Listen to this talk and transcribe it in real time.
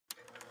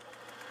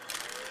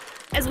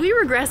As we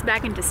regress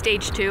back into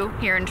stage 2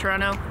 here in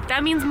Toronto,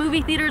 that means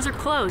movie theaters are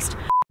closed.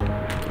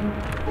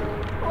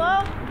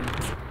 Hello?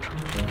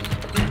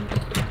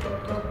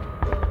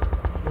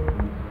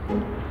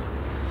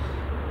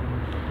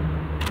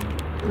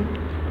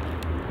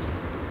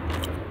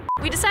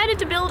 We decided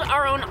to build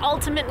our own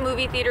ultimate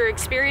movie theater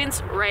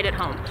experience right at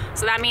home.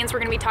 So that means we're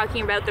gonna be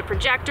talking about the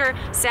projector,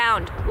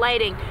 sound,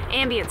 lighting,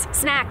 ambience,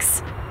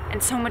 snacks,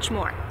 and so much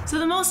more. So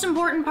the most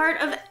important part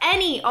of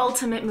any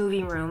ultimate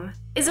movie room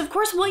is of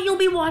course what you'll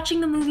be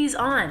watching the movies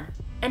on.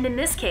 And in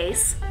this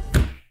case,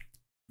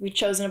 we've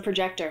chosen a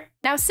projector.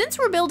 Now since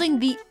we're building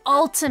the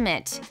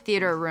ultimate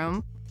theater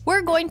room,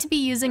 we're going to be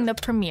using the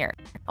Premiere,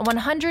 a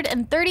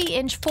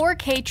 130-inch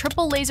 4K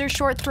triple laser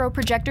short throw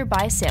projector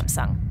by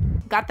Samsung.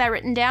 Got that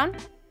written down?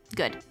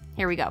 Good.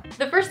 Here we go.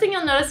 The first thing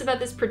you'll notice about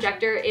this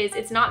projector is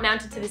it's not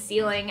mounted to the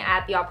ceiling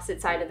at the opposite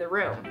side of the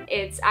room.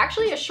 It's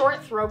actually a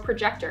short throw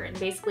projector, and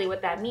basically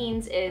what that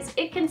means is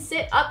it can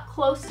sit up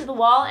close to the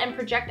wall and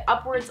project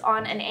upwards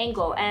on an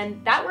angle,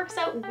 and that works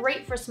out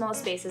great for small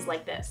spaces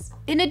like this.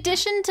 In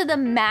addition to the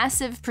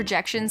massive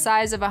projection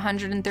size of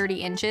 130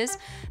 inches,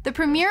 the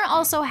Premiere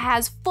also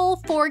has full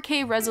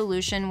 4K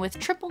resolution with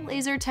triple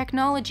laser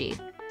technology,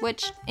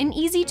 which, in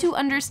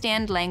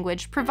easy-to-understand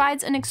language,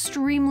 provides an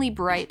extremely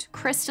bright,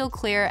 crystal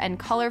clear, and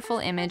colorful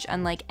image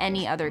unlike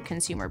any other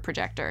consumer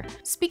projector.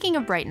 Speaking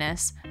of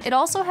brightness, it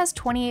also has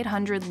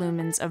 2800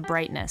 lumens of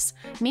brightness,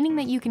 meaning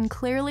that you can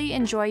clearly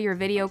enjoy your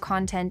video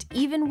content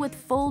even with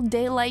full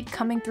daylight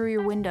coming through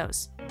your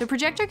windows. The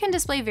projector can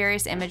display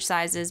various image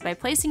sizes by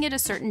placing it a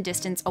certain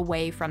distance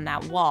away from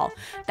that wall.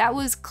 That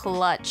was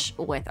clutch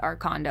with our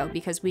condo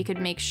because we could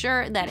make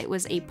sure that it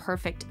was a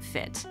perfect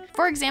fit.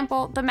 For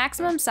example, the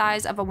maximum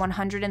size of a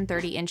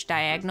 130-inch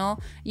diagonal,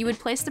 you would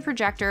place the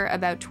projector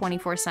about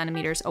 24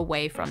 centimeters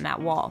away from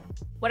that wall.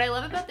 What I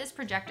love about this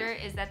projector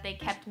is that they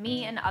kept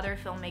me and other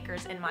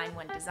filmmakers in mind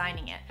when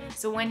designing it.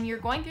 So when you're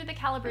going through the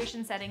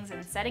calibration settings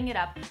and setting it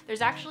up,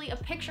 there's actually a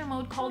picture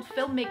mode called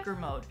Filmmaker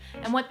mode.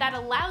 And what that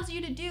allows you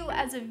to do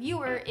as a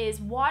viewer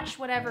is watch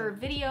whatever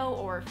video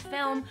or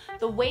film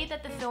the way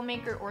that the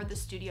filmmaker or the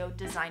studio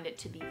designed it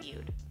to be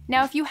viewed.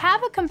 Now, if you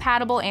have a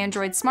compatible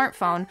Android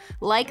smartphone,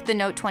 like the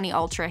Note 20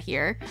 Ultra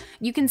here,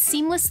 you can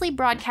seamlessly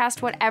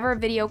broadcast whatever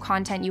video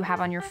content you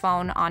have on your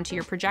phone onto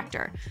your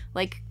projector.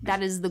 Like,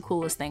 that is the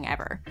coolest thing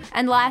ever.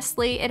 And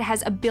lastly, it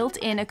has a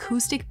built-in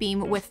acoustic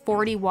beam with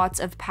 40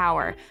 watts of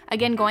power.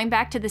 Again, going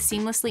back to the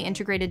seamlessly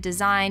integrated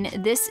design,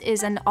 this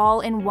is an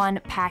all-in-one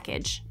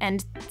package.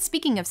 And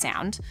speaking of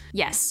sound,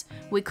 yes,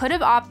 we could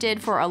have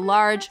opted for a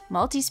large,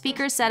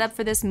 multi-speaker setup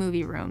for this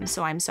movie room,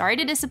 so I'm sorry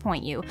to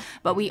disappoint you,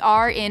 but we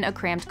are in a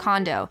cramped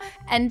condo,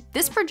 and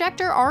this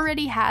projector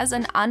already has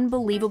an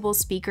unbelievable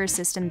speaker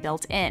system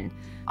built in.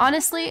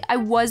 Honestly, I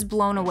was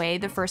blown away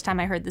the first time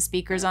I heard the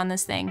speakers on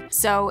this thing.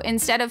 So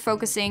instead of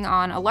focusing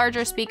on a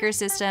larger speaker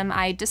system,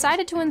 I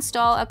decided to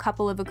install a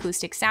couple of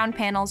acoustic sound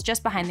panels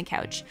just behind the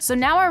couch. So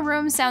now our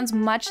room sounds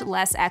much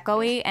less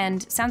echoey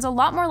and sounds a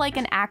lot more like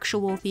an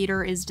actual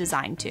theater is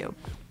designed to.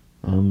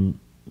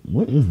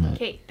 What is that?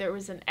 Okay, there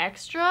was an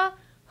extra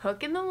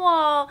hook in the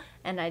wall,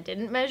 and I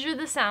didn't measure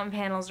the sound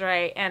panels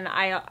right, and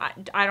I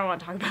don't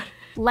want to talk about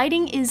it.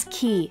 Lighting is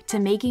key to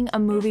making a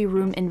movie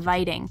room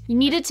inviting. You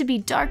need it to be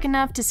dark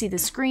enough to see the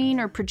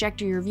screen or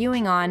projector you're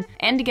viewing on,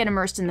 and to get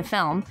immersed in the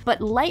film, but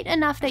light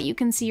enough that you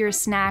can see your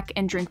snack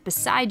and drink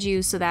beside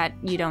you so that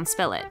you don't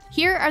spill it.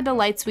 Here are the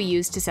lights we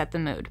use to set the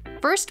mood.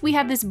 First, we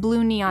have this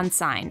blue neon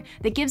sign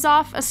that gives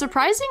off a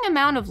surprising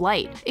amount of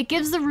light. It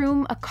gives the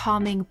room a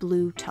calming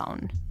blue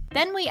tone.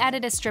 Then we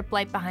added a strip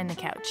light behind the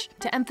couch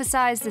to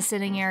emphasize the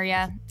sitting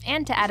area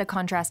and to add a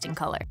contrasting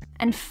color.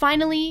 And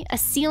finally, a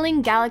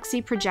ceiling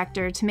galaxy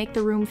projector to make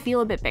the room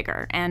feel a bit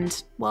bigger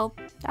and, well,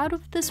 out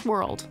of this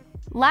world.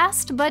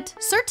 Last, but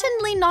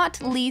certainly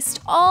not least,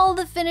 all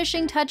the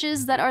finishing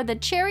touches that are the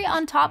cherry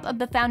on top of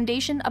the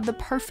foundation of the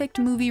perfect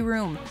movie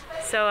room.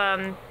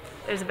 So,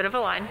 there's a bit of a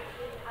line.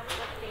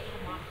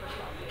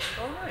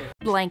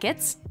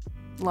 Blankets,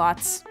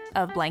 lots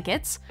of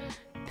blankets,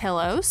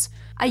 pillows,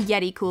 a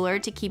Yeti cooler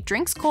to keep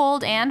drinks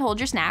cold and hold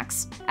your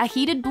snacks, a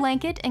heated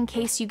blanket in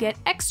case you get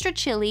extra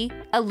chilly,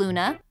 a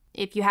Luna.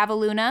 If you have a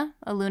Luna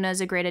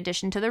is a great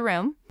addition to the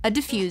room, a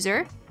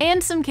diffuser,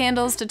 and some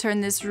candles to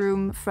turn this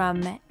room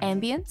from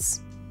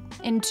ambience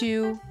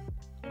into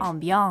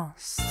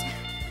ambience.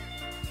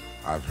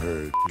 I've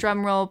heard.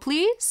 Drum roll,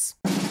 please.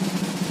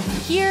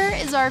 Here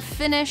is our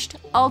finished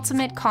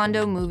ultimate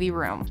condo movie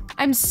room.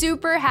 I'm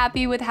super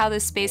happy with how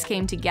this space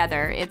came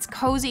together. It's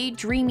cozy,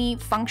 dreamy,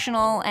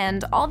 functional,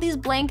 and all these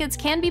blankets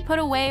can be put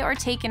away or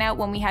taken out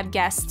when we have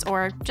guests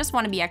or just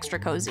want to be extra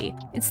cozy.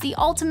 It's the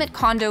ultimate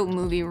condo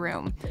movie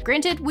room.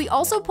 Granted, we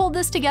also pulled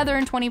this together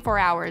in 24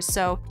 hours,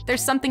 so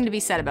there's something to be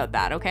said about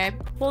that, okay?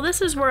 Well,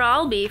 this is where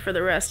I'll be for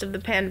the rest of the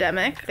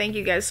pandemic. Thank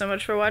you guys so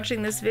much for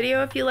watching this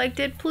video. If you liked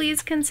it,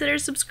 please consider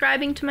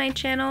subscribing to my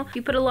channel.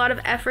 You put a lot of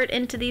effort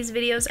into these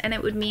videos and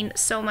it would mean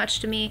so much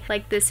to me.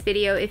 Like this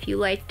video if you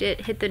liked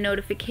it, hit the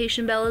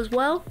notification bell as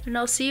well, and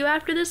I'll see you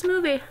after this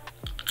movie.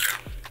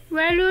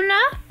 Right, Luna?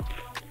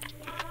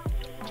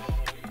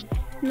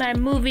 My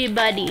movie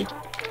buddy.